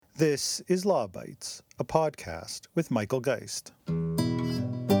This is Law Bites, a podcast with Michael Geist.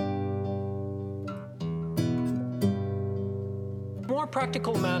 More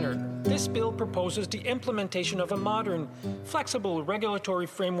practical manner, this bill proposes the implementation of a modern, flexible regulatory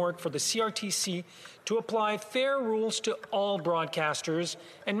framework for the CRTC to apply fair rules to all broadcasters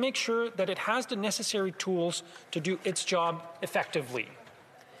and make sure that it has the necessary tools to do its job effectively.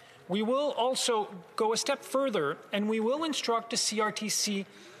 We will also go a step further, and we will instruct the CRTC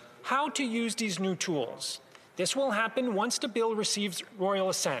how to use these new tools. This will happen once the bill receives royal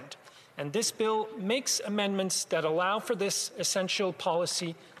assent, and this bill makes amendments that allow for this essential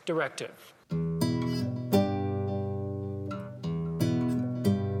policy directive.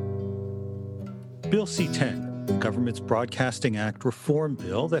 Bill C-10, the Government's Broadcasting Act reform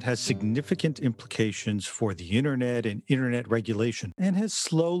bill that has significant implications for the Internet and Internet regulation and has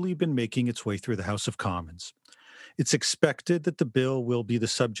slowly been making its way through the House of Commons. It's expected that the bill will be the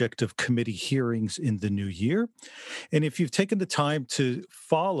subject of committee hearings in the new year. And if you've taken the time to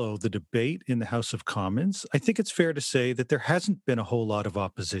follow the debate in the House of Commons, I think it's fair to say that there hasn't been a whole lot of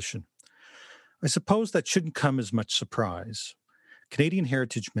opposition. I suppose that shouldn't come as much surprise. Canadian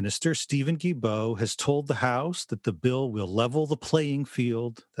Heritage Minister Steven Guilbeault has told the House that the bill will level the playing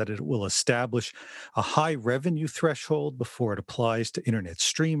field, that it will establish a high revenue threshold before it applies to internet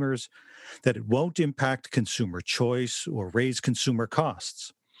streamers, that it won't impact consumer choice or raise consumer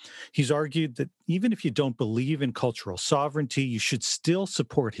costs. He's argued that even if you don't believe in cultural sovereignty, you should still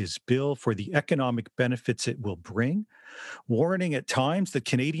support his bill for the economic benefits it will bring, warning at times that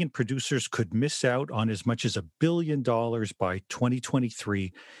Canadian producers could miss out on as much as $1 billion by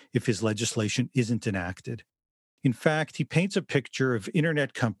 2023 if his legislation isn't enacted. In fact, he paints a picture of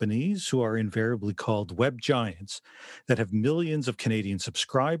internet companies who are invariably called web giants that have millions of Canadian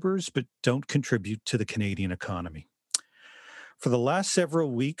subscribers but don't contribute to the Canadian economy. For the last several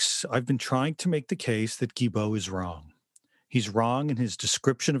weeks, I've been trying to make the case that Guilbeault is wrong. He's wrong in his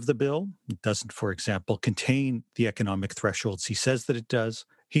description of the bill. It doesn't, for example, contain the economic thresholds he says that it does.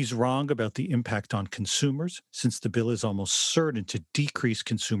 He's wrong about the impact on consumers, since the bill is almost certain to decrease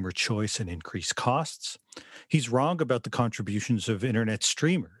consumer choice and increase costs. He's wrong about the contributions of internet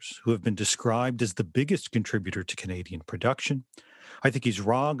streamers, who have been described as the biggest contributor to Canadian production. I think he's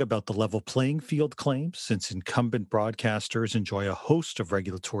wrong about the level playing field claims, since incumbent broadcasters enjoy a host of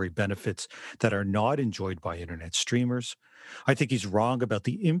regulatory benefits that are not enjoyed by internet streamers. I think he's wrong about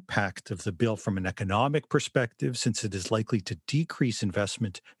the impact of the bill from an economic perspective, since it is likely to decrease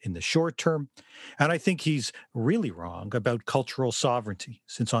investment in the short term. And I think he's really wrong about cultural sovereignty,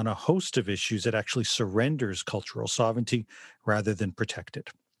 since on a host of issues, it actually surrenders cultural sovereignty rather than protect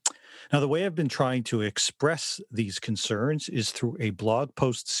it. Now, the way I've been trying to express these concerns is through a blog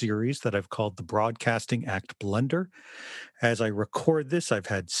post series that I've called the Broadcasting Act Blunder. As I record this, I've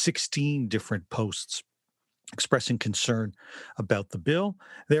had 16 different posts expressing concern about the bill.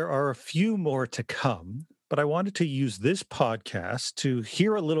 There are a few more to come, but I wanted to use this podcast to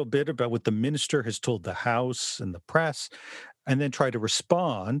hear a little bit about what the minister has told the House and the press, and then try to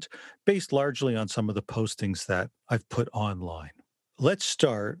respond based largely on some of the postings that I've put online. Let's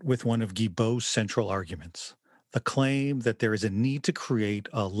start with one of Guilbeault's central arguments, the claim that there is a need to create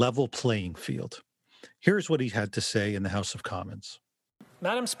a level playing field. Here's what he had to say in the House of Commons.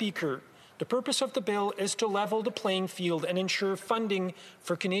 Madam Speaker, the purpose of the bill is to level the playing field and ensure funding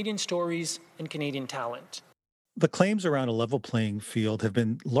for Canadian stories and Canadian talent. The claims around a level playing field have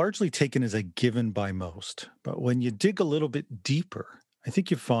been largely taken as a given by most, but when you dig a little bit deeper, I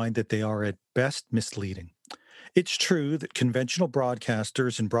think you find that they are at best misleading. It's true that conventional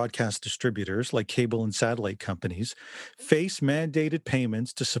broadcasters and broadcast distributors, like cable and satellite companies, face mandated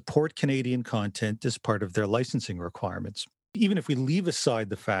payments to support Canadian content as part of their licensing requirements. Even if we leave aside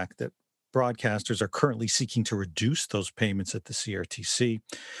the fact that broadcasters are currently seeking to reduce those payments at the CRTC,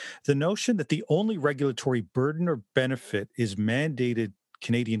 the notion that the only regulatory burden or benefit is mandated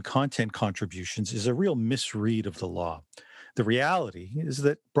Canadian content contributions is a real misread of the law. The reality is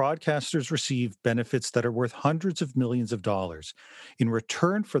that broadcasters receive benefits that are worth hundreds of millions of dollars in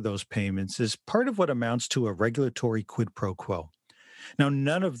return for those payments as part of what amounts to a regulatory quid pro quo. Now,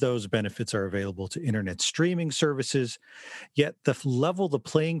 none of those benefits are available to internet streaming services, yet the level the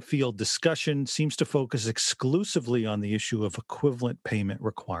playing field discussion seems to focus exclusively on the issue of equivalent payment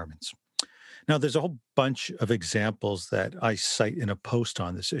requirements. Now, there's a whole bunch of examples that I cite in a post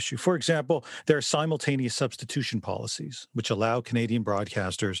on this issue. For example, there are simultaneous substitution policies, which allow Canadian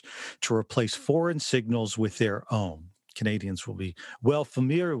broadcasters to replace foreign signals with their own. Canadians will be well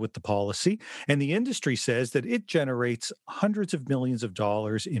familiar with the policy, and the industry says that it generates hundreds of millions of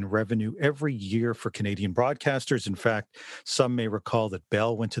dollars in revenue every year for Canadian broadcasters. In fact, some may recall that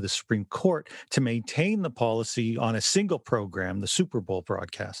Bell went to the Supreme Court to maintain the policy on a single program, the Super Bowl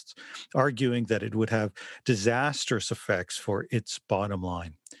broadcasts, arguing that it would have disastrous effects for its bottom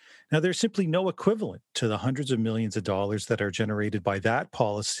line. Now, there's simply no equivalent to the hundreds of millions of dollars that are generated by that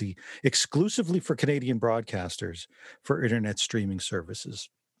policy exclusively for Canadian broadcasters for internet streaming services.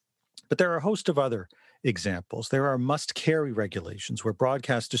 But there are a host of other examples. There are must carry regulations where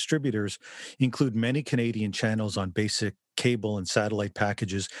broadcast distributors include many Canadian channels on basic cable and satellite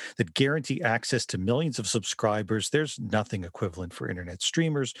packages that guarantee access to millions of subscribers. There's nothing equivalent for internet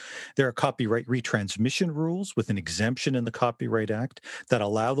streamers. There are copyright retransmission rules with an exemption in the Copyright Act that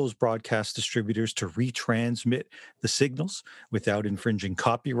allow those broadcast distributors to retransmit the signals without infringing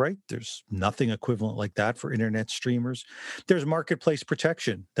copyright. There's nothing equivalent like that for internet streamers. There's marketplace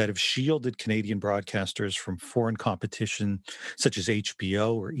protection that have shielded Canadian broadcasters from foreign competition such as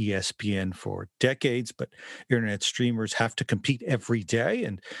HBO or ESPN for decades, but internet streamers have to compete every day.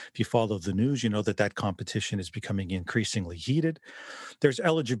 And if you follow the news, you know that that competition is becoming increasingly heated. There's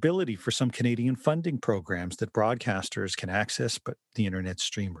eligibility for some Canadian funding programs that broadcasters can access, but the internet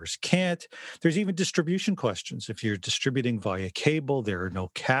streamers can't. There's even distribution questions. If you're distributing via cable, there are no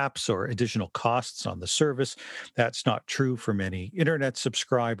caps or additional costs on the service. That's not true for many internet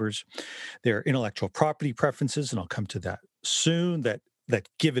subscribers. There are intellectual property preferences, and I'll come to that soon, that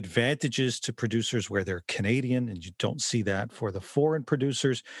give advantages to producers where they're Canadian, and you don't see that for the foreign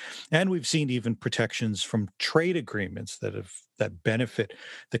producers. And we've seen even protections from trade agreements that benefit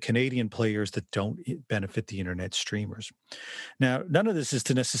the Canadian players that don't benefit the internet streamers. Now, none of this is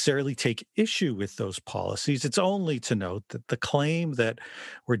to necessarily take issue with those policies. It's only to note that the claim that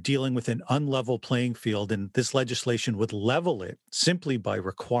we're dealing with an unlevel playing field and this legislation would level it simply by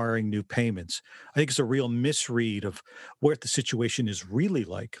requiring new payments, I think is a real misread of what the situation is really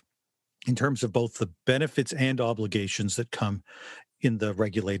like in terms of both the benefits and obligations that come in the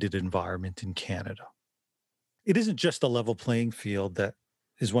regulated environment in Canada. It isn't just a level playing field that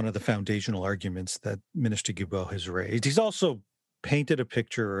is one of the foundational arguments that Minister Guilbeault has raised. He's also painted a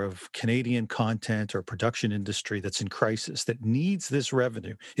picture of Canadian content or production industry that's in crisis, that needs this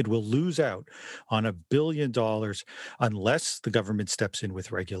revenue. It will lose out on $1 billion unless the government steps in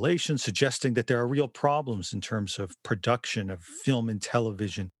with regulation, suggesting that there are real problems in terms of production of film and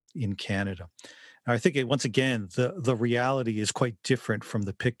television in Canada. Now, I think, once again, the reality is quite different from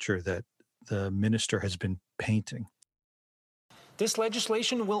the picture that the minister has been painting. This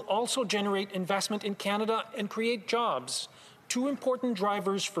legislation will also generate investment in Canada and create jobs, two important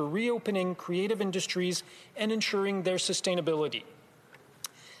drivers for reopening creative industries and ensuring their sustainability.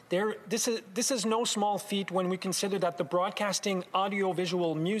 This is no small feat when we consider that the broadcasting,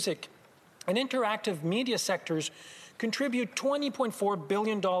 audiovisual, music, and interactive media sectors contribute $20.4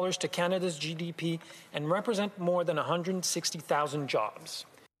 billion to Canada's GDP and represent more than 160,000 jobs.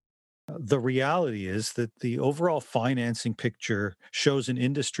 The reality is that the overall financing picture shows an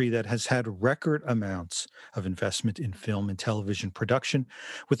industry that has had record amounts of investment in film and television production,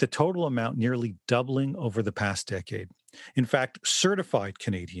 with the total amount nearly doubling over the past decade. In fact, certified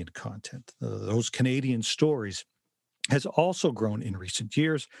Canadian content, those Canadian stories, has also grown in recent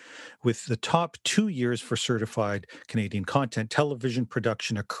years, with the top 2 years for certified Canadian content television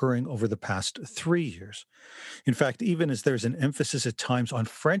production occurring over the past 3 years. In fact, even as there's an emphasis at times on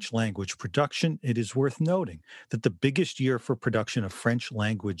French language production, it is worth noting that the biggest year for production of French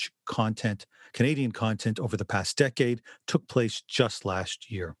language content, Canadian content over the past decade, took place just last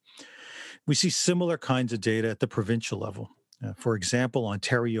year. We see similar kinds of data at the provincial level. For example,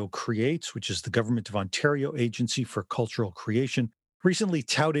 Ontario Creates, which is the Government of Ontario Agency for Cultural Creation, recently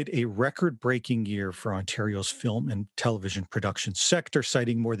touted a record-breaking year for Ontario's film and television production sector,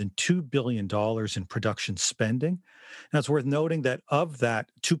 citing more than $2 billion in production spending. Now, it's worth noting that of that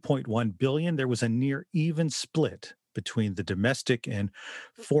 $2.1 billion, there was a near even split between the domestic and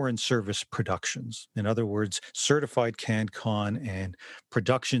foreign service productions. In other words, certified CanCon and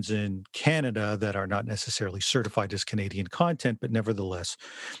productions in Canada that are not necessarily certified as Canadian content, but nevertheless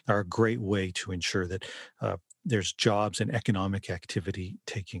are a great way to ensure that there's jobs and economic activity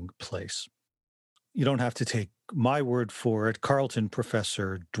taking place. You don't have to take my word for it. Carleton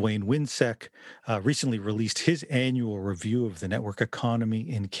professor Dwayne Winsek recently released his annual review of the network economy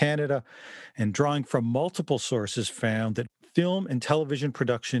in Canada, and drawing from multiple sources found that film and television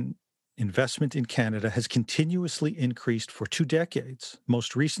production investment in Canada has continuously increased for 2 decades,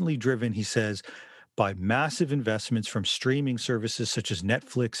 most recently driven, he says, by massive investments from streaming services such as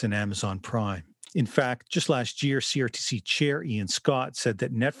Netflix and Amazon Prime. In fact, just last year, CRTC Chair Ian Scott said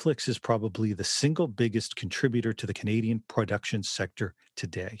that Netflix is probably the single biggest contributor to the Canadian production sector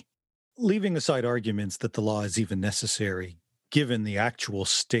today. Leaving aside arguments that the law is even necessary, given the actual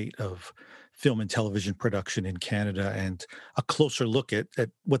state of film and television production in Canada and a closer look at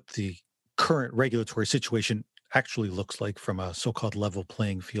what the current regulatory situation actually looks like from a so-called level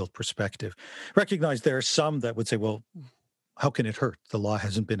playing field perspective. Recognize there are some that would say, well, how can it hurt? The law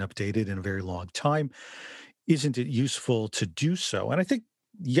hasn't been updated in a very long time. Isn't it useful to do so? And I think,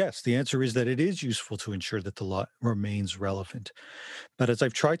 yes, the answer is that it is useful to ensure that the law remains relevant. But as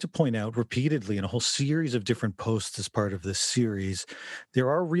I've tried to point out repeatedly in a whole series of different posts as part of this series, there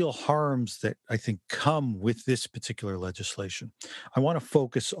are real harms that I think come with this particular legislation. I want to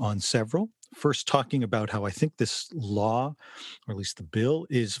focus on several. First, talking about how I think this law, or at least the bill,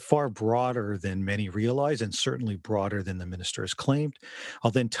 is far broader than many realize and certainly broader than the minister has claimed.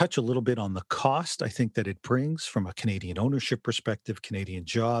 I'll then touch a little bit on the cost I think that it brings from a Canadian ownership perspective, Canadian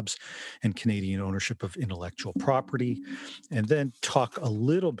jobs, and Canadian ownership of intellectual property, and then talk a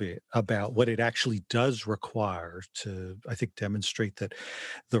little bit about what it actually does require to, I think, demonstrate that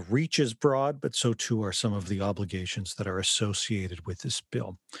the reach is broad, but so too are some of the obligations that are associated with this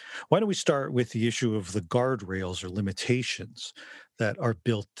bill. Why don't we start with the issue of the guardrails or limitations that are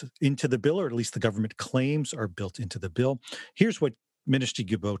built into the bill, or at least the government claims are built into the bill? Here's what Minister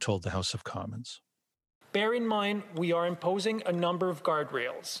Guilbeault told the House of Commons. Bear in mind, we are imposing a number of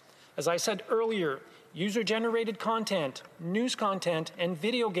guardrails. As I said earlier, user-generated content, news content, and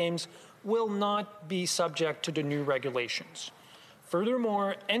video games will not be subject to the new regulations.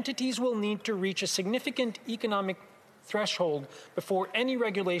 Furthermore, entities will need to reach a significant economic threshold before any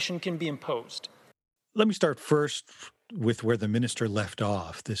regulation can be imposed. Let me start first with where the minister left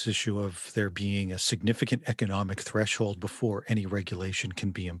off, this issue of there being a significant economic threshold before any regulation can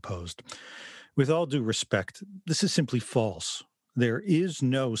be imposed. With all due respect, this is simply false. There is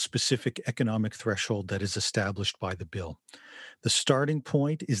no specific economic threshold that is established by the bill. The starting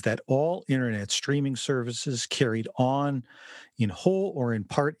point is that all internet streaming services carried on in whole or in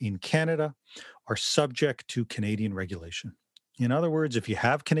part in Canada are subject to Canadian regulation. In other words, if you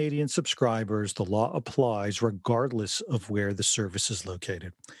have Canadian subscribers, the law applies regardless of where the service is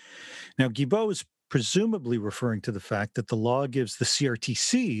located. Now, Guilbeault is presumably referring to the fact that the law gives the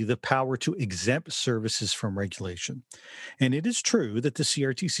CRTC the power to exempt services from regulation. And it is true that the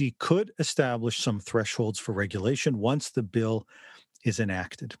CRTC could establish some thresholds for regulation once the bill is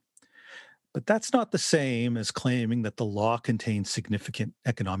enacted. But that's not the same as claiming that the law contains significant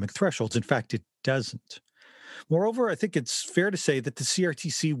economic thresholds. In fact, it doesn't. Moreover, I think it's fair to say that the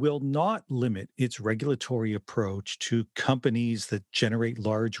CRTC will not limit its regulatory approach to companies that generate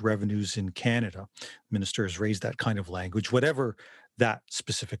large revenues in Canada. The minister has raised that kind of language, whatever that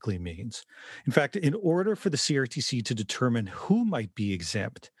specifically means. In fact, in order for the CRTC to determine who might be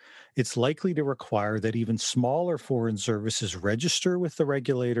exempt, it's likely to require that even smaller foreign services register with the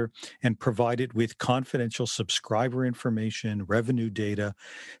regulator and provide it with confidential subscriber information, revenue data,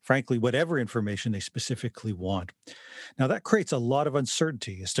 frankly, whatever information they specifically want. Now, that creates a lot of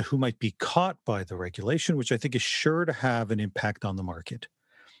uncertainty as to who might be caught by the regulation, which I think is sure to have an impact on the market.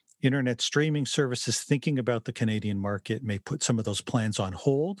 Internet streaming services thinking about the Canadian market may put some of those plans on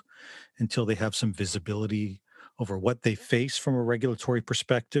hold until they have some visibility over what they face from a regulatory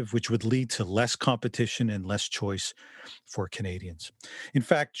perspective, which would lead to less competition and less choice for Canadians. In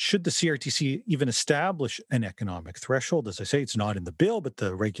fact, should the CRTC even establish an economic threshold, as I say, it's not in the bill, but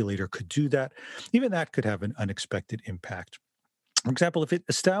the regulator could do that, even that could have an unexpected impact. For example, if it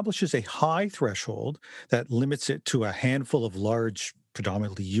establishes a high threshold that limits it to a handful of large,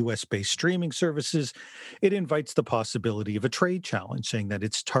 predominantly US-based streaming services, it invites the possibility of a trade challenge, saying that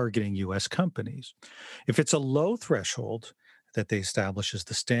it's targeting US companies. If it's a low threshold that they establish as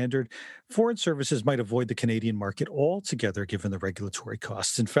the standard, foreign services might avoid the Canadian market altogether given the regulatory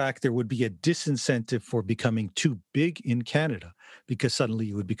costs. In fact, there would be a disincentive for becoming too big in Canada because suddenly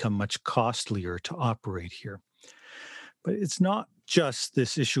it would become much costlier to operate here. But it's not just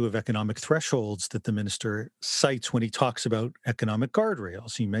this issue of economic thresholds that the minister cites when he talks about economic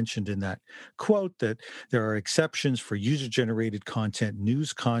guardrails. He mentioned in that quote that there are exceptions for user-generated content,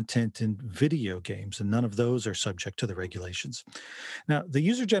 news content, and video games, and none of those are subject to the regulations. Now, the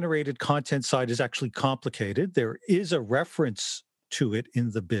user-generated content side is actually complicated. There is a reference to it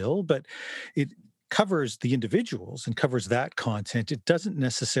in the bill, but it covers the individuals and covers that content, it doesn't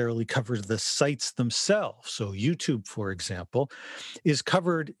necessarily cover the sites themselves. So YouTube, for example, is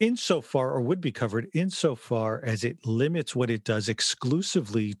covered insofar, or would be covered insofar as it limits what it does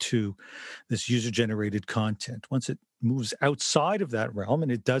exclusively to this user-generated content. Once it moves outside of that realm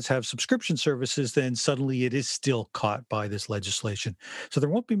and it does have subscription services, then suddenly it is still caught by this legislation. So there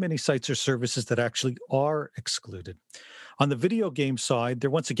won't be many sites or services that actually are excluded. On the video game side, there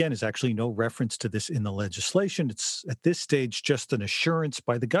once again is actually no reference to this in the legislation. It's at this stage just an assurance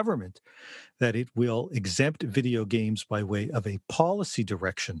by the government that it will exempt video games by way of a policy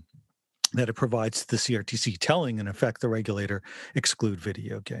direction that it provides to the CRTC, telling, in effect, the regulator exclude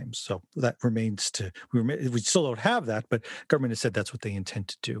video games. So that remains we still don't have that, but government has said that's what they intend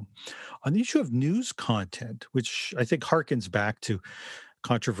to do. On the issue of news content, which I think harkens back to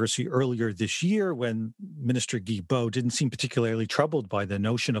controversy earlier this year when Minister Guilbeault didn't seem particularly troubled by the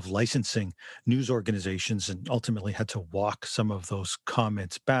notion of licensing news organizations and ultimately had to walk some of those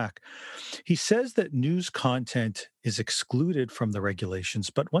comments back. He says that news content is excluded from the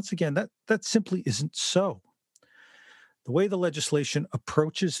regulations, but once again, that simply isn't so. The way the legislation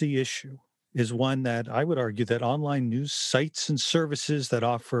approaches the issue is one that I would argue that online news sites and services that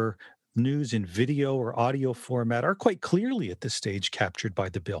offer news in video or audio format are quite clearly at this stage captured by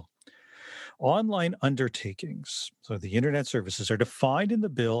the bill. Online undertakings, so the internet services, are defined in the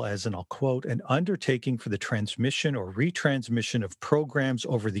bill as, and I'll quote, an undertaking for the transmission or retransmission of programs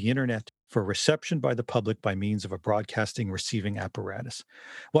over the internet for reception by the public by means of a broadcasting receiving apparatus.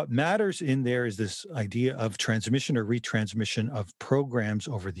 What matters in there is this idea of transmission or retransmission of programs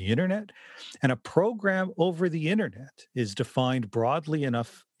over the internet. And a program over the internet is defined broadly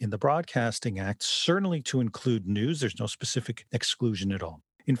enough in the Broadcasting Act, certainly to include news. There's no specific exclusion at all.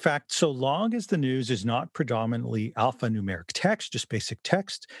 In fact, so long as the news is not predominantly alphanumeric text, just basic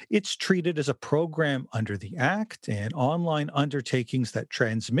text, it's treated as a program under the Act, and online undertakings that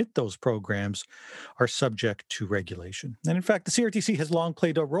transmit those programs are subject to regulation. And in fact, the CRTC has long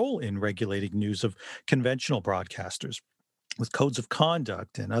played a role in regulating news of conventional broadcasters, with codes of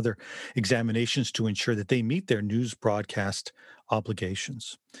conduct and other examinations to ensure that they meet their news broadcast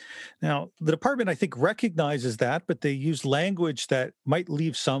obligations. Now, the department, I think, recognizes that, but they use language that might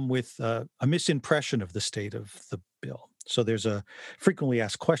leave some with a misimpression of the state of the bill. So there's a frequently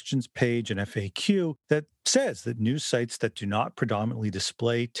asked questions page, an FAQ, that says that news sites that do not predominantly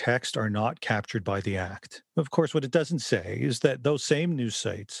display text are not captured by the Act. Of course, what it doesn't say is that those same news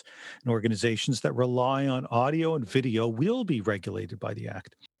sites and organizations that rely on audio and video will be regulated by the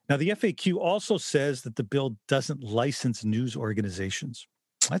Act. Now, the FAQ also says that the bill doesn't license news organizations.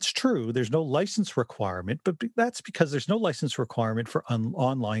 That's true. There's no license requirement, but that's because there's no license requirement for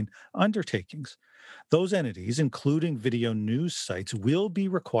online undertakings. Those entities, including video news sites, will be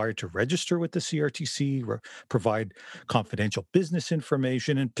required to register with the CRTC, provide confidential business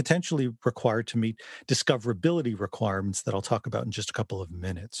information, and potentially required to meet discoverability requirements that I'll talk about in just a couple of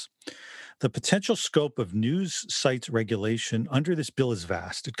minutes. The potential scope of news sites regulation under this bill is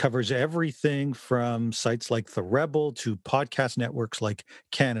vast. It covers everything from sites like The Rebel to podcast networks like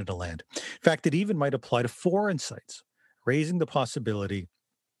Canadaland. In fact, it even might apply to foreign sites, raising the possibility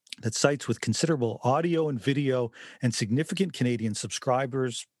that sites with considerable audio and video and significant Canadian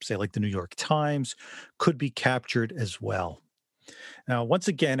subscribers, say like the New York Times, could be captured as well. Now, once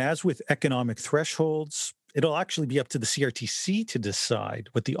again, as with economic thresholds, it'll actually be up to the CRTC to decide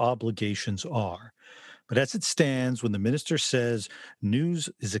what the obligations are. But as it stands, when the minister says news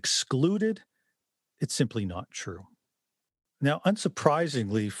is excluded, it's simply not true. Now,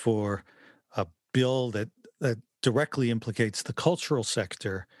 unsurprisingly, for a bill that directly implicates the cultural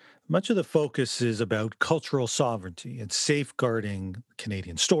sector, much of the focus is about cultural sovereignty and safeguarding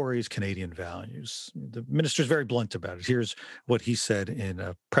Canadian stories, Canadian values. The minister's very blunt about it. Here's what he said in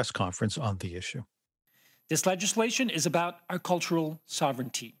a press conference on the issue. This legislation is about our cultural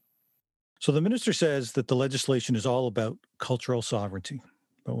sovereignty. So the minister says that the legislation is all about cultural sovereignty.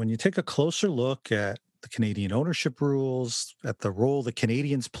 But when you take a closer look at the Canadian ownership rules, at the role that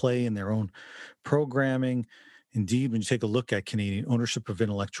Canadians play in their own programming, indeed, when you take a look at Canadian ownership of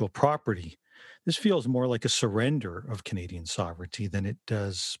intellectual property, this feels more like a surrender of Canadian sovereignty than it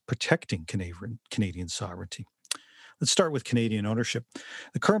does protecting Canadian sovereignty. Let's start with Canadian ownership.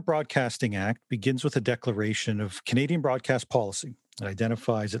 The current Broadcasting Act begins with a declaration of Canadian broadcast policy. It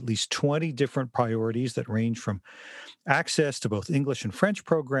identifies at least 20 different priorities that range from access to both English and French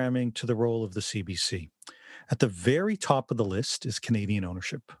programming to the role of the CBC. At the very top of the list is Canadian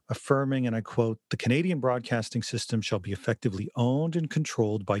ownership, affirming, and I quote, "The Canadian broadcasting system shall be effectively owned and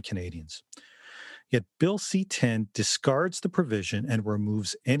controlled by Canadians." Yet Bill C-10 discards the provision and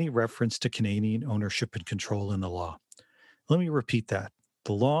removes any reference to Canadian ownership and control in the law. Let me repeat that.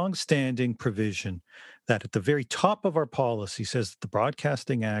 The long-standing provision that at the very top of our policy says that the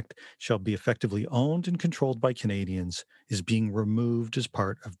Broadcasting Act shall be effectively owned and controlled by Canadians is being removed as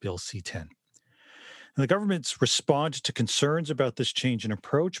part of Bill C-10. And the government's responded to concerns about this change in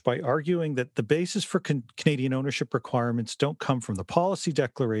approach by arguing that the basis for Canadian ownership requirements don't come from the policy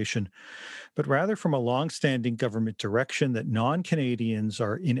declaration, but rather from a long-standing government direction that non-Canadians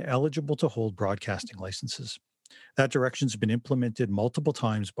are ineligible to hold broadcasting licenses. That direction's been implemented multiple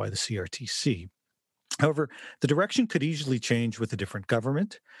times by the CRTC. However, the direction could easily change with a different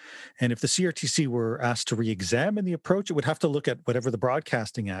government. And if the CRTC were asked to re-examine the approach, it would have to look at whatever the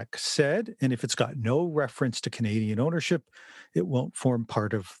Broadcasting Act said. And if it's got no reference to Canadian ownership, it won't form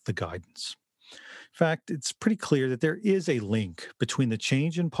part of the guidance. In fact, it's pretty clear that there is a link between the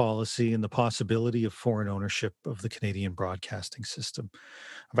change in policy and the possibility of foreign ownership of the Canadian broadcasting system.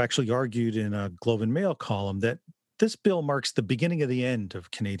 I've actually argued in a Globe and Mail column that this bill marks the beginning of the end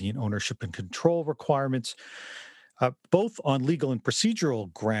of Canadian ownership and control requirements, both on legal and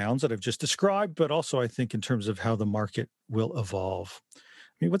procedural grounds that I've just described, but also I think in terms of how the market will evolve.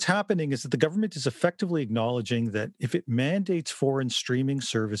 I mean, what's happening is that the government is effectively acknowledging that if it mandates foreign streaming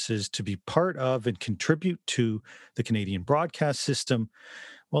services to be part of and contribute to the Canadian broadcast system,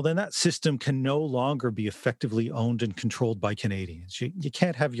 well, then that system can no longer be effectively owned and controlled by Canadians. You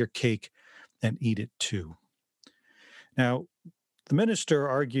can't have your cake and eat it too. Now, the minister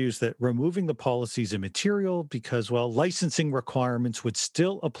argues that removing the policy is immaterial because, well, licensing requirements would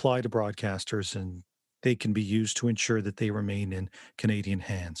still apply to broadcasters and they can be used to ensure that they remain in Canadian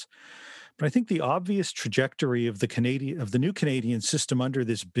hands. But I think the obvious trajectory of the new Canadian system under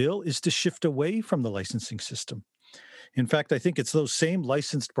this bill is to shift away from the licensing system. In fact, I think it's those same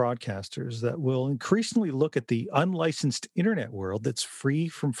licensed broadcasters that will increasingly look at the unlicensed internet world that's free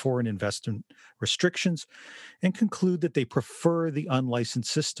from foreign investment restrictions and conclude that they prefer the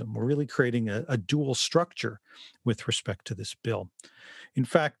unlicensed system. We're really creating a dual structure with respect to this bill. In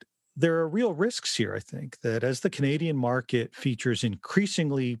fact, there are real risks here, I think, that as the Canadian market features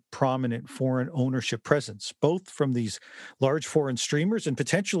increasingly prominent foreign ownership presence, both from these large foreign streamers and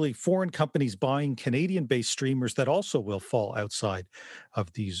potentially foreign companies buying Canadian-based streamers that also will fall outside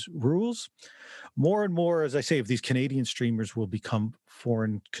of these rules. More and more, as I say, of these Canadian streamers will become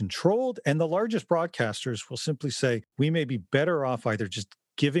foreign controlled, and the largest broadcasters will simply say, we may be better off either just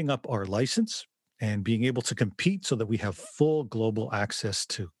giving up our license and being able to compete so that we have full global access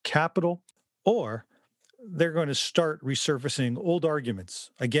to capital, or they're going to start resurfacing old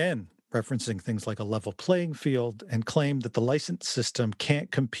arguments, again, referencing things like a level playing field, and claim that the license system can't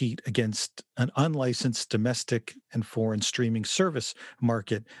compete against an unlicensed domestic and foreign streaming service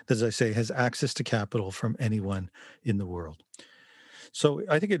market that, as I say, has access to capital from anyone in the world. So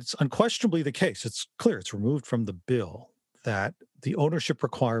I think it's unquestionably the case. It's clear, it's removed from the bill that the ownership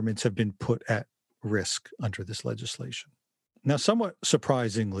requirements have been put at risk under this legislation. Now, somewhat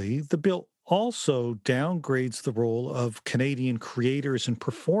surprisingly, the bill also downgrades the role of Canadian creators and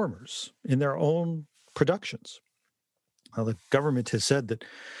performers in their own productions. Now, the government has said that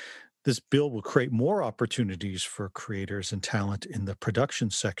this bill will create more opportunities for creators and talent in the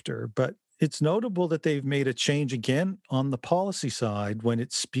production sector, but it's notable that they've made a change again on the policy side when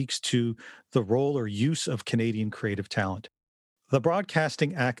it speaks to the role or use of Canadian creative talent. The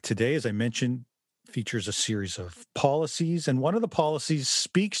Broadcasting Act today, as I mentioned, features a series of policies, and one of the policies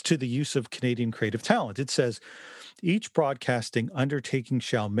speaks to the use of Canadian creative talent. It says, each broadcasting undertaking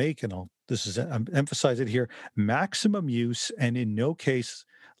shall make, and I'm emphasize it here, maximum use and in no case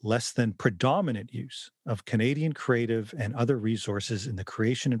less than predominant use of Canadian creative and other resources in the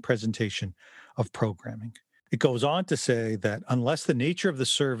creation and presentation of programming. It goes on to say that unless the nature of the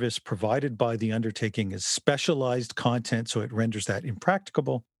service provided by the undertaking is specialized content, so it renders that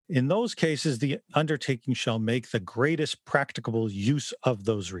impracticable, in those cases, the undertaking shall make the greatest practicable use of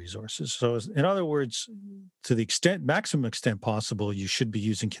those resources. So in other words, to the maximum extent possible, you should be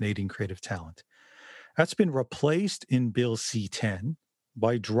using Canadian creative talent. That's been replaced in Bill C-10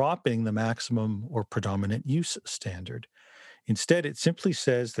 by dropping the maximum or predominant use standard. Instead, it simply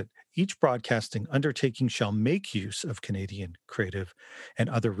says that each broadcasting undertaking shall make use of Canadian creative and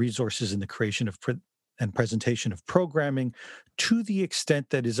other resources in the creation of and presentation of programming to the extent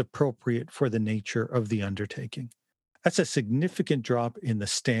that is appropriate for the nature of the undertaking. That's a significant drop in the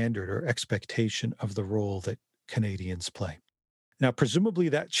standard or expectation of the role that Canadians play. Now, presumably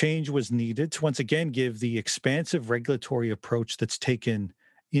that change was needed to once again give the expansive regulatory approach that's taken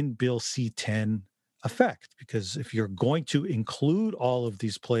in Bill C-10 effect. Because if you're going to include all of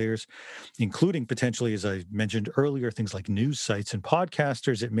these players, including potentially, as I mentioned earlier, things like news sites and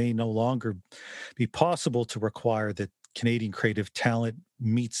podcasters, it may no longer be possible to require that Canadian creative talent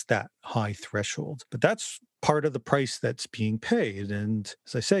meets that high threshold. But that's part of the price that's being paid. And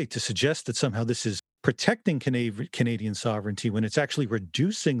as I say, to suggest that somehow this is protecting Canadian sovereignty when it's actually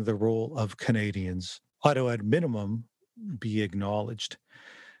reducing the role of Canadians ought to, at minimum, be acknowledged.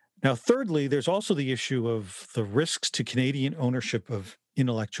 Now, thirdly, there's also the issue of the risks to Canadian ownership of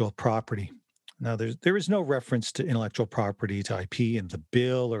intellectual property. Now, there is no reference to intellectual property, to IP in the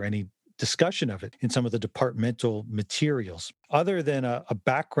bill or any discussion of it in some of the departmental materials, other than a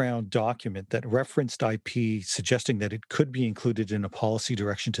background document that referenced IP, suggesting that it could be included in a policy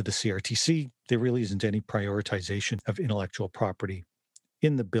direction to the CRTC. There really isn't any prioritization of intellectual property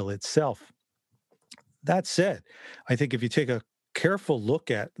in the bill itself. That said, I think if you take a careful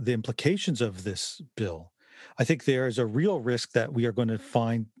look at the implications of this bill, I think there is a real risk that we are going to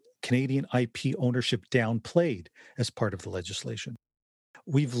find Canadian IP ownership downplayed as part of the legislation.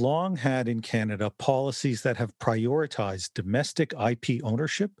 We've long had in Canada policies that have prioritized domestic IP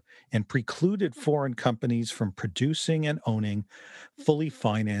ownership and precluded foreign companies from producing and owning fully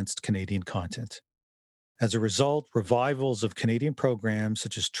financed Canadian content. As a result, revivals of Canadian programs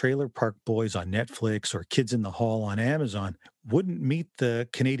such as Trailer Park Boys on Netflix or Kids in the Hall on Amazon wouldn't meet the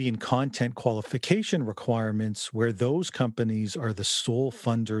Canadian content qualification requirements where those companies are the sole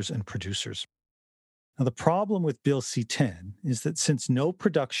funders and producers. Now, the problem with Bill C-10 is that since no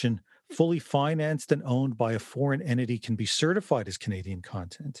production fully financed and owned by a foreign entity can be certified as Canadian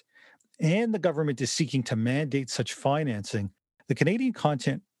content, and the government is seeking to mandate such financing, the Canadian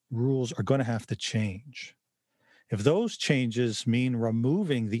content rules are going to have to change. If those changes mean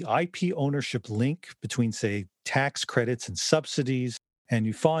removing the IP ownership link between, say, tax credits and subsidies, and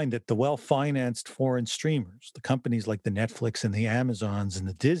you find that the well-financed foreign streamers, the companies like the Netflix and the Amazons and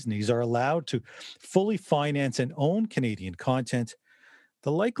the Disneys, are allowed to fully finance and own Canadian content,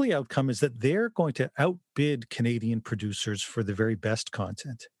 the likely outcome is that they're going to outbid Canadian producers for the very best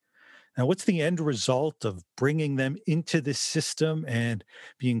content. Now, what's the end result of bringing them into this system and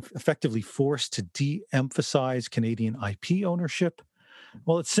being effectively forced to de-emphasize Canadian IP ownership?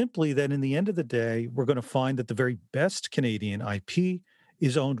 Well, it's simply that in the end of the day, we're going to find that the very best Canadian IP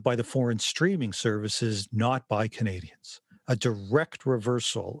is owned by the foreign streaming services, not by Canadians. A direct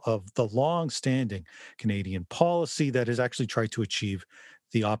reversal of the long-standing Canadian policy that has actually tried to achieve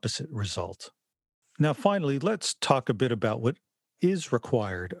the opposite result. Now, finally, let's talk a bit about what is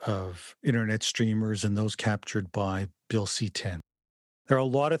required of internet streamers and those captured by Bill C-10. There are a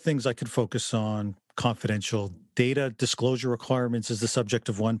lot of things I could focus on. Confidential data disclosure requirements is the subject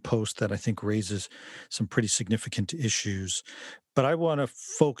of one post that I think raises some pretty significant issues. But I want to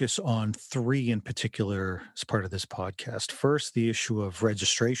focus on three in particular as part of this podcast. First, the issue of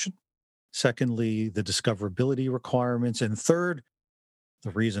registration. Secondly, the discoverability requirements. And third,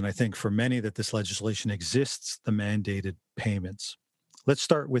 the reason I think for many that this legislation exists, the mandated payments. Let's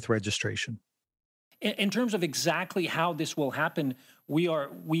start with registration. In terms of exactly how this will happen, we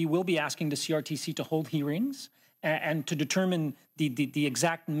will be asking the CRTC to hold hearings and to determine the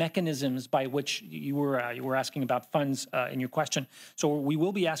exact mechanisms by which you were asking about funds in your question. So we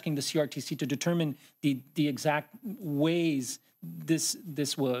will be asking the CRTC to determine the exact ways this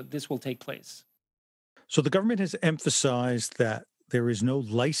will take place. So the government has emphasized that there is no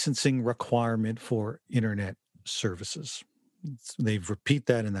licensing requirement for internet services. They've repeated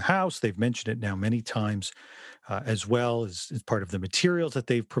that in the House. They've mentioned it now many times, as well as part of the materials that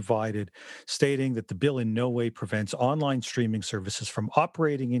they've provided, stating that the bill in no way prevents online streaming services from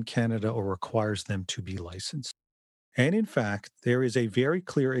operating in Canada or requires them to be licensed. And in fact, there is a very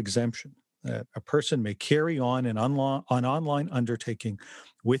clear exemption that a person may carry on an online undertaking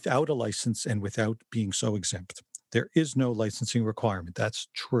without a license and without being so exempt. There is no licensing requirement. That's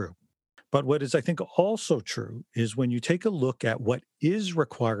true. But what is, I think, also true is when you take a look at what is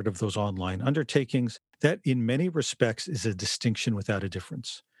required of those online undertakings, that in many respects is a distinction without a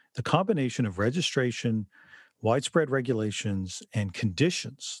difference. The combination of registration, widespread regulations, and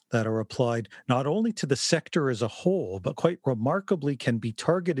conditions that are applied not only to the sector as a whole, but quite remarkably can be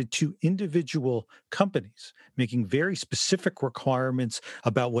targeted to individual companies, making very specific requirements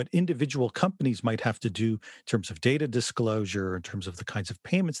about what individual companies might have to do in terms of data disclosure, in terms of the kinds of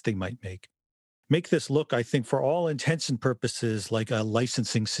payments they might make this look, I think, for all intents and purposes, like a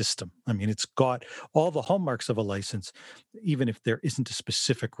licensing system. I mean, it's got all the hallmarks of a license, even if there isn't a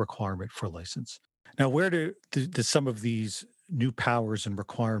specific requirement for a license. Now, where do some of these new powers and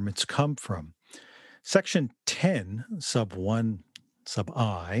requirements come from? Section 10, sub 1 Sub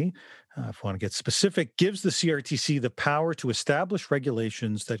I, if we want to get specific, gives the CRTC the power to establish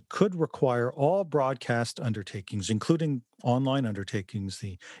regulations that could require all broadcast undertakings, including online undertakings,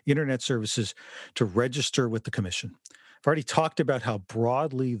 the internet services, to register with the Commission. I've already talked about how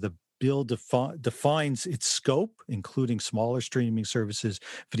broadly the bill defines its scope, including smaller streaming services,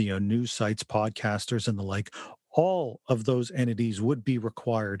 video news sites, podcasters, and the like. All of those entities would be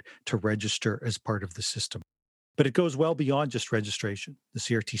required to register as part of the system. But it goes well beyond just registration. The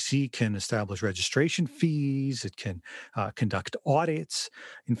CRTC can establish registration fees, it can conduct audits.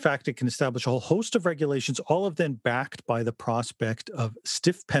 In fact, it can establish a whole host of regulations, all of them backed by the prospect of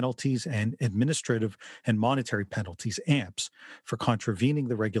stiff penalties and administrative and monetary penalties, AMPs, for contravening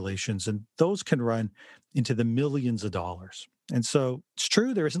the regulations. And those can run into the millions of dollars. And so it's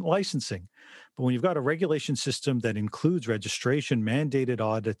true, there isn't licensing. But when you've got a regulation system that includes registration, mandated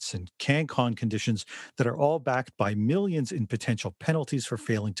audits, and CanCon conditions that are all backed by millions in potential penalties for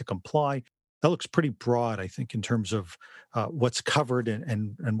failing to comply, that looks pretty broad, I think, in terms of what's covered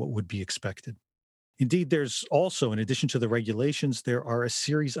and what would be expected. Indeed, there's also, in addition to the regulations, there are a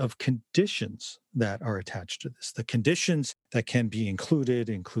series of conditions that are attached to this. The conditions that can be include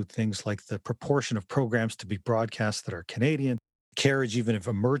things like the proportion of programs to be broadcast that are Canadian, carriage even of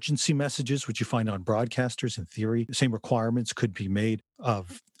emergency messages, which you find on broadcasters. In theory, the same requirements could be made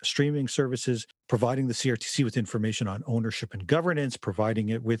of streaming services, providing the CRTC with information on ownership and governance, providing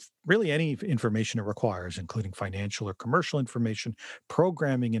it with really any information it requires, including financial or commercial information,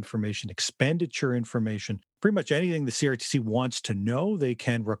 programming information, expenditure information, pretty much anything the CRTC wants to know, they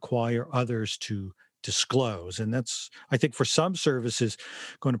can require others to disclose. And that's, I think, for some services,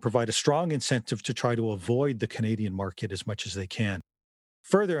 going to provide a strong incentive to try to avoid the Canadian market as much as they can.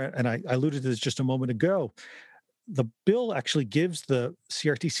 Further, and I alluded to this just a moment ago, the bill actually gives the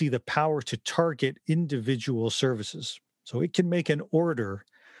CRTC the power to target individual services. So it can make an order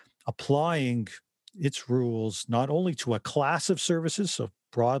applying its rules not only to a class of services, so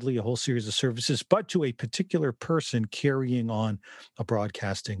broadly a whole series of services, but to a particular person carrying on a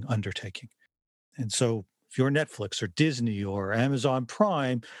broadcasting undertaking. And so if you're Netflix or Disney or Amazon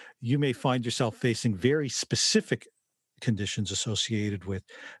Prime, you may find yourself facing very specific conditions associated with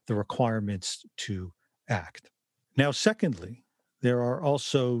the requirements to act. Now, secondly, there are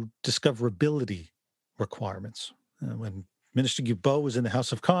also discoverability requirements. When Minister Guilbeault was in the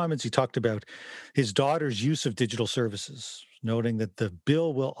House of Commons, he talked about his daughter's use of digital services, noting that the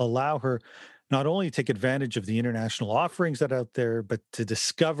bill will allow her not only to take advantage of the international offerings that are out there, but to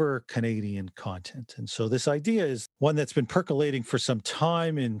discover Canadian content. And so this idea is one that's been percolating for some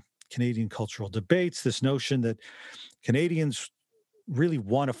time in Canadian cultural debates, this notion that Canadians really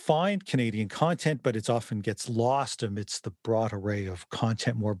want to find Canadian content, but it often gets lost amidst the broad array of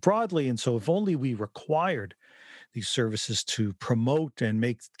content more broadly. And so if only we required these services to promote and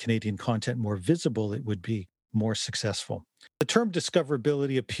make Canadian content more visible, it would be more successful. The term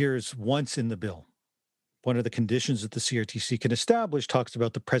discoverability appears once in the bill. One of the conditions that the CRTC can establish talks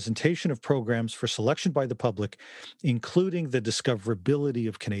about the presentation of programs for selection by the public, including the discoverability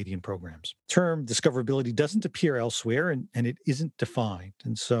of Canadian programs. The term discoverability doesn't appear elsewhere and it isn't defined.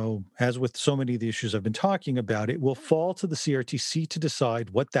 And so, as with so many of the issues I've been talking about, it will fall to the CRTC to decide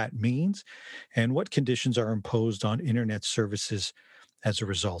what that means and what conditions are imposed on internet services as a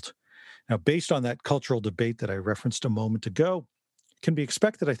result. Now, based on that cultural debate that I referenced a moment ago, it can be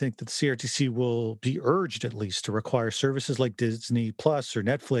expected, I think, that the CRTC will be urged at least to require services like Disney Plus or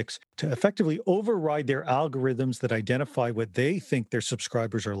Netflix to effectively override their algorithms that identify what they think their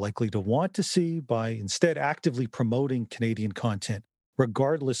subscribers are likely to want to see by instead actively promoting Canadian content,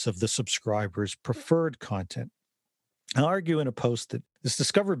 regardless of the subscriber's preferred content. I'll argue in a post that this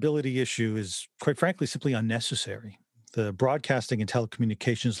discoverability issue is, quite frankly, simply unnecessary. The Broadcasting and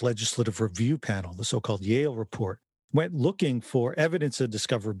Telecommunications Legislative Review Panel, the so-called Yale Report, went looking for evidence of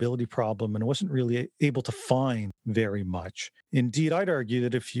discoverability problem and wasn't really able to find very much. Indeed, I'd argue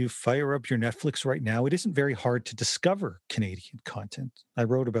that if you fire up your Netflix right now, it isn't very hard to discover Canadian content. I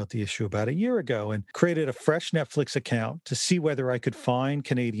wrote about the issue about a year ago and created a fresh Netflix account to see whether I could find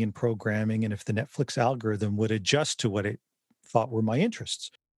Canadian programming and if the Netflix algorithm would adjust to what it thought were my interests.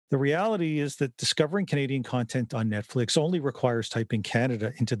 The reality is that discovering Canadian content on Netflix only requires typing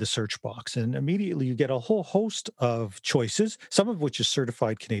Canada into the search box. And immediately you get a whole host of choices, some of which is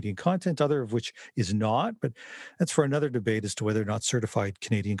certified Canadian content, other of which is not. But that's for another debate as to whether or not certified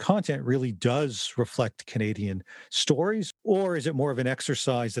Canadian content really does reflect Canadian stories, or is it more of an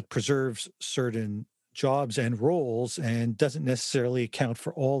exercise that preserves certain jobs and roles and doesn't necessarily account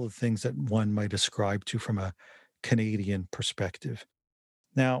for all the things that one might ascribe to from a Canadian perspective.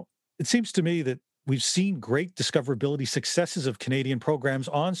 Now, it seems to me that We've seen great discoverability successes of Canadian programs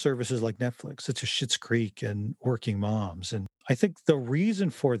on services like Netflix, such as Schitt's Creek and Working Moms. And I think the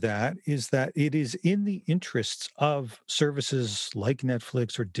reason for that is that it is in the interests of services like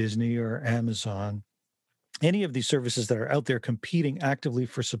Netflix or Disney or Amazon, any of these services that are out there competing actively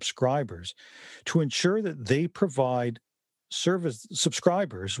for subscribers, to ensure that they provide service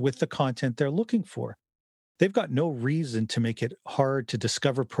subscribers with the content they're looking for. They've got no reason to make it hard to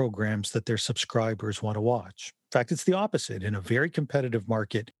discover programs that their subscribers want to watch. In fact, it's the opposite. In a very competitive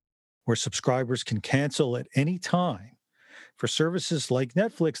market where subscribers can cancel at any time, for services like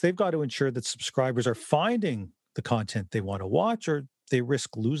Netflix, they've got to ensure that subscribers are finding the content they want to watch, or they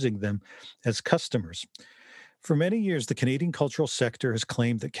risk losing them as customers. For many years, the Canadian cultural sector has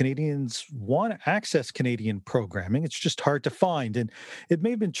claimed that Canadians want to access Canadian programming. It's just hard to find. And it may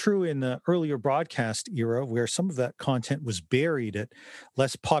have been true in the earlier broadcast era where some of that content was buried at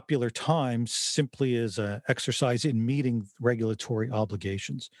less popular times simply as an exercise in meeting regulatory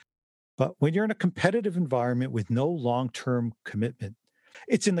obligations. But when you're in a competitive environment with no long term commitment,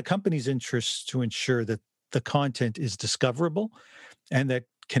 it's in the company's interests to ensure that the content is discoverable and that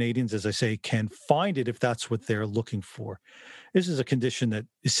Canadians, as I say, can find it if that's what they're looking for. This is a condition that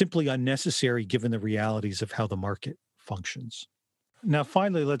is simply unnecessary given the realities of how the market functions. Now,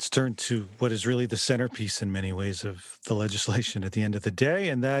 finally, let's turn to what is really the centerpiece in many ways of the legislation at the end of the day,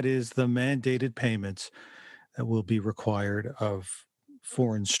 and that is the mandated payments that will be required of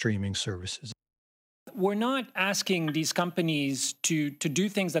foreign streaming services. We're not asking these companies to do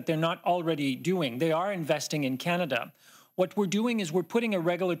things that they're not already doing. They are investing in Canada. What we're doing is we're putting a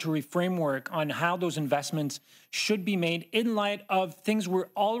regulatory framework on how those investments should be made in light of things we're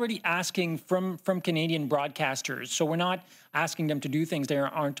already asking from Canadian broadcasters. So we're not asking them to do things they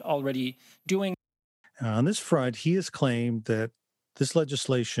aren't already doing. On this front, he has claimed that this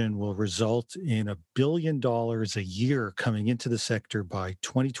legislation will result in $1 billion a year coming into the sector by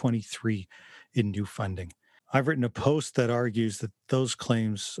 2023 in new funding. I've written a post that argues that those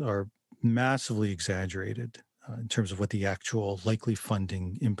claims are massively exaggerated in terms of what the actual likely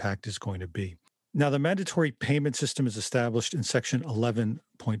funding impact is going to be. Now, the mandatory payment system is established in Section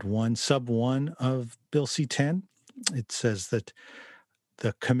 11.1, Sub 1 of Bill C-10. It says that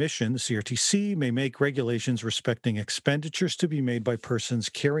the Commission, the CRTC, may make regulations respecting expenditures to be made by persons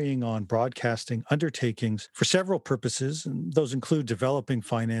carrying on broadcasting undertakings for several purposes. And those include developing,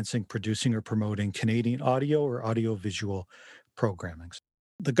 financing, producing, or promoting Canadian audio or audiovisual programming.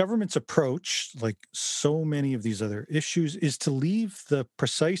 The government's approach, like so many of these other issues, is to leave the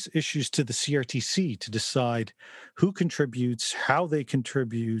precise issues to the CRTC to decide who contributes, how they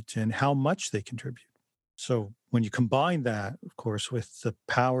contribute, and how much they contribute. So when you combine that, of course, with the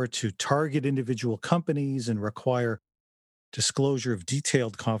power to target individual companies and require disclosure of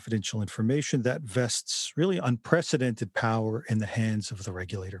detailed confidential information, that vests really unprecedented power in the hands of the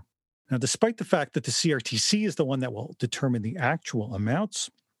regulator. Now, despite the fact that the CRTC is the one that will determine the actual amounts,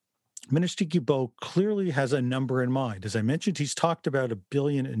 Minister Guilbeault clearly has a number in mind. As I mentioned, he's talked about $1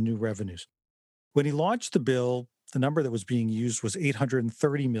 billion in new revenues. When he launched the bill, the number that was being used was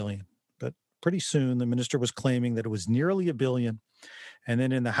 $830 million. But pretty soon, the minister was claiming that it was nearly $1 billion. And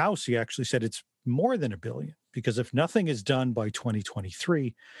then in the House, he actually said it's more than $1 billion, because if nothing is done by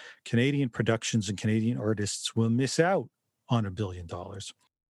 2023, Canadian productions and Canadian artists will miss out on $1 billion.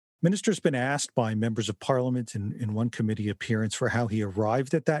 Minister's been asked by members of parliament in one committee appearance for how he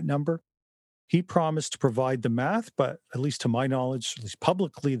arrived at that number. He promised to provide the math, but at least to my knowledge, at least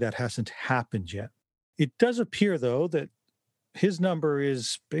publicly, that hasn't happened yet. It does appear, though, that his number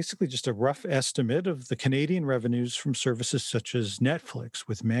is basically just a rough estimate of the Canadian revenues from services such as Netflix,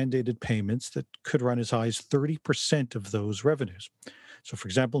 with mandated payments that could run as high as 30% of those revenues. So, for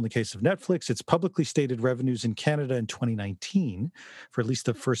example, in the case of Netflix, its publicly stated revenues in Canada in 2019 for at least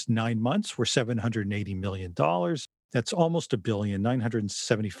the first 9 months were $780 million. That's almost $1 billion,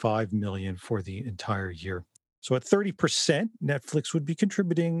 $975 million for the entire year. So at 30%, Netflix would be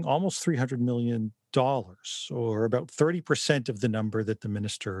contributing almost $300 million, or about 30% of the number that the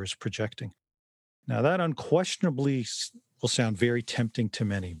minister is projecting. Now, that unquestionably will sound very tempting to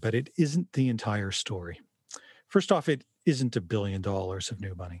many, but it isn't the entire story. First off, it isn't $1 billion of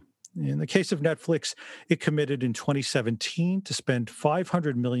new money. In the case of Netflix, it committed in 2017 to spend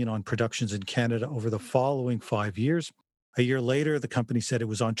 $500 million on productions in Canada over the following 5 years. A year later, the company said it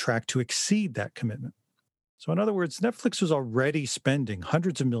was on track to exceed that commitment. So in other words, Netflix was already spending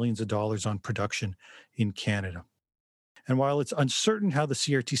hundreds of millions of dollars on production in Canada. And while it's uncertain how the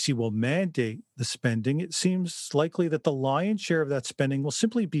CRTC will mandate the spending, it seems likely that the lion's share of that spending will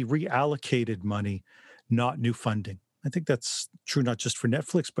simply be reallocated money, not new funding. I think that's true not just for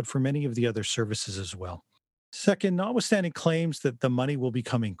Netflix, but for many of the other services as well. Second, notwithstanding claims that the money will be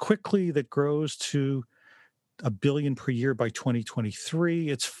coming quickly, that grows to $1 billion per year by 2023,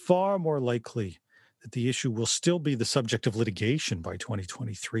 it's far more likely that the issue will still be the subject of litigation by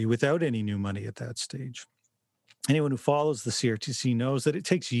 2023 without any new money at that stage. Anyone who follows the CRTC knows that it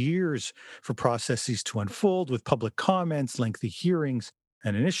takes years for processes to unfold with public comments, lengthy hearings,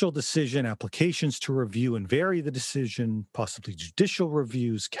 an initial decision, applications to review and vary the decision, possibly judicial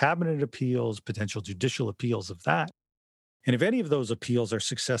reviews, cabinet appeals, potential judicial appeals of that. And if any of those appeals are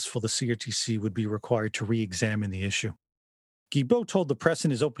successful, the CRTC would be required to re examine the issue. Guilbeault told the press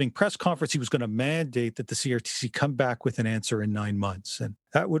in his opening press conference he was going to mandate that the CRTC come back with an answer in 9 months. And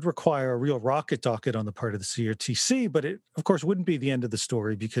that would require a real rocket docket on the part of the CRTC, but it, of course, wouldn't be the end of the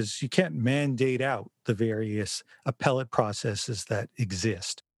story because you can't mandate out the various appellate processes that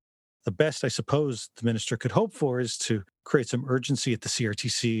exist. The best, I suppose, the minister could hope for is to create some urgency at the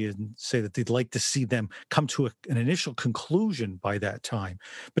CRTC and say that they'd like to see them come to an initial conclusion by that time.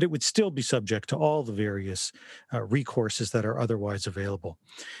 But it would still be subject to all the various recourses that are otherwise available.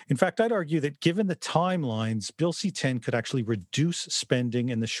 In fact, I'd argue that given the timelines, Bill C-10 could actually reduce spending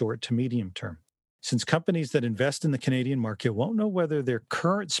in the short to medium term. Since companies that invest in the Canadian market won't know whether their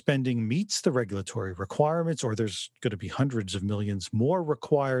current spending meets the regulatory requirements or there's going to be hundreds of millions more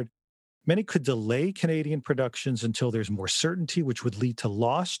required, many could delay Canadian productions until there's more certainty, which would lead to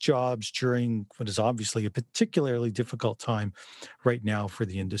lost jobs during what is obviously a particularly difficult time right now for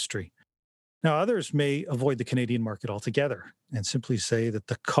the industry. Now, others may avoid the Canadian market altogether and simply say that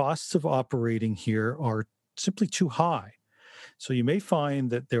the costs of operating here are simply too high. So you may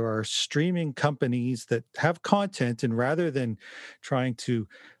find that there are streaming companies that have content, and rather than trying to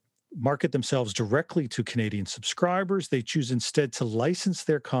market themselves directly to Canadian subscribers, they choose instead to license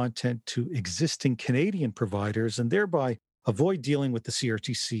their content to existing Canadian providers and thereby avoid dealing with the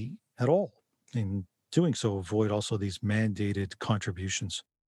CRTC at all. In doing so, avoid also these mandated contributions.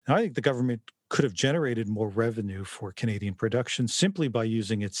 Now, I think the government could have generated more revenue for Canadian production simply by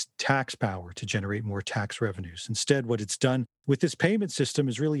using its tax power to generate more tax revenues. Instead, what it's done with this payment system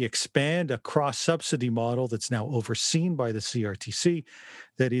is really expand a cross-subsidy model that's now overseen by the CRTC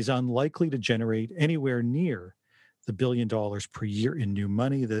that is unlikely to generate anywhere near the $1 billion per year in new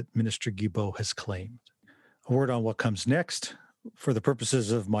money that Minister Guilbeault has claimed. A word on what comes next. For the purposes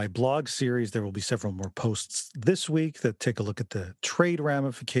of my blog series, there will be several more posts this week that take a look at the trade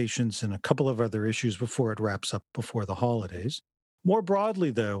ramifications and a couple of other issues before it wraps up before the holidays. More broadly,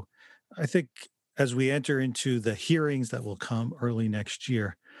 though, I think as we enter into the hearings that will come early next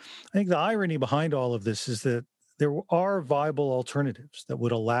year, I think the irony behind all of this is that there are viable alternatives that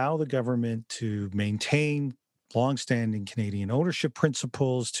would allow the government to maintain longstanding Canadian ownership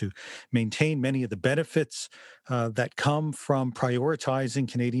principles, to maintain many of the benefits that come from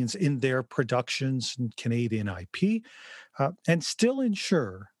prioritizing Canadians in their productions and Canadian IP, and still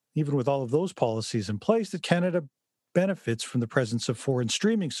ensure, even with all of those policies in place, that Canada benefits from the presence of foreign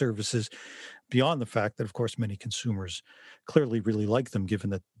streaming services beyond the fact that, of course, many consumers clearly really like them, given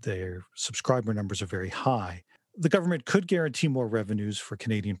that their subscriber numbers are very high. The government could guarantee more revenues for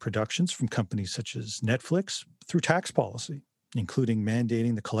Canadian productions from companies such as Netflix through tax policy, including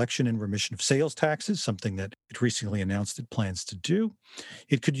mandating the collection and remission of sales taxes, something that it recently announced it plans to do.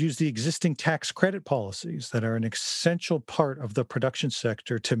 It could use the existing tax credit policies that are an essential part of the production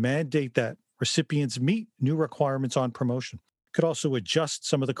sector to mandate that recipients meet new requirements on promotion. Could also adjust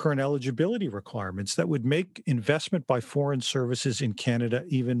some of the current eligibility requirements that would make investment by foreign services in Canada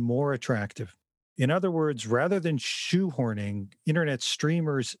even more attractive. In other words, rather than shoehorning internet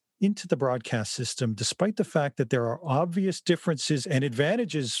streamers into the broadcast system, despite the fact that there are obvious differences and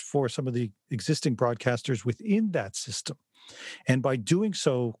advantages for some of the existing broadcasters within that system, and by doing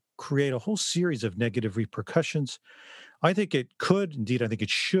so, create a whole series of negative repercussions, I think it could, indeed, I think it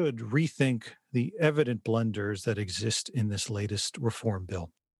should rethink the evident blunders that exist in this latest reform bill.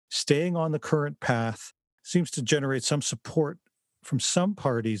 Staying on the current path seems to generate some support from some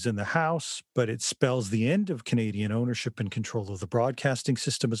parties in the House, but it spells the end of Canadian ownership and control of the broadcasting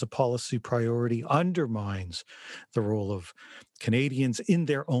system as a policy priority, undermines the role of Canadians in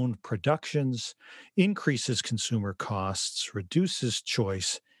their own productions, increases consumer costs, reduces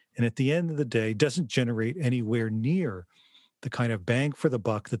choice, and at the end of the day, doesn't generate anywhere near the kind of bang for the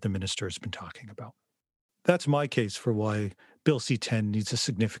buck that the minister has been talking about. That's my case for why Bill C-10 needs a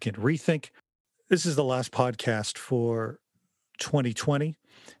significant rethink. This is the last podcast for 2020.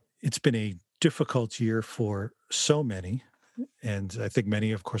 It's been a difficult year for so many, And I think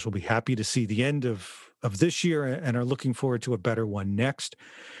many, of course, will be happy to see the end of this year and are looking forward to a better one next.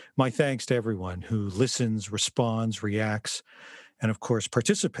 My thanks to everyone who listens, responds, reacts, and of course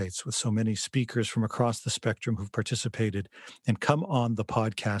participates with so many speakers from across the spectrum who've participated and come on the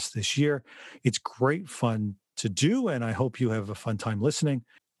podcast this year. It's great fun to do, and I hope you have a fun time listening.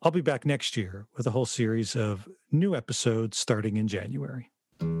 I'll be back next year with a whole series of new episodes starting in January.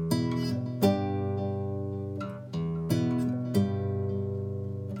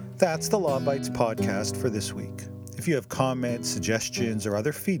 That's the Law Bytes podcast for this week. If you have comments, suggestions, or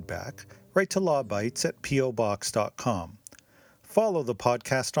other feedback, write to lawbytes@pobox.com. Follow the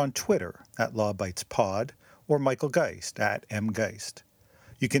podcast on Twitter @LawBytesPod or Michael Geist @mgeist.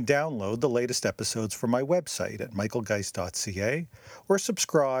 You can download the latest episodes from my website at michaelgeist.ca or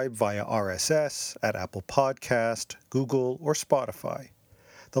subscribe via RSS at Apple Podcast, Google, or Spotify.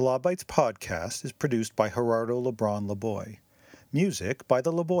 The Law Bytes podcast is produced by Gerardo Lebron Laboy. Music by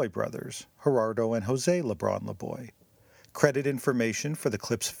the Laboy brothers, Gerardo and Jose Lebron Laboy. Credit information for the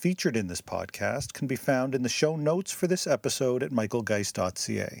clips featured in this podcast can be found in the show notes for this episode at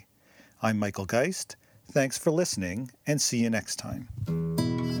michaelgeist.ca. I'm Michael Geist. Thanks for listening, and see you next time.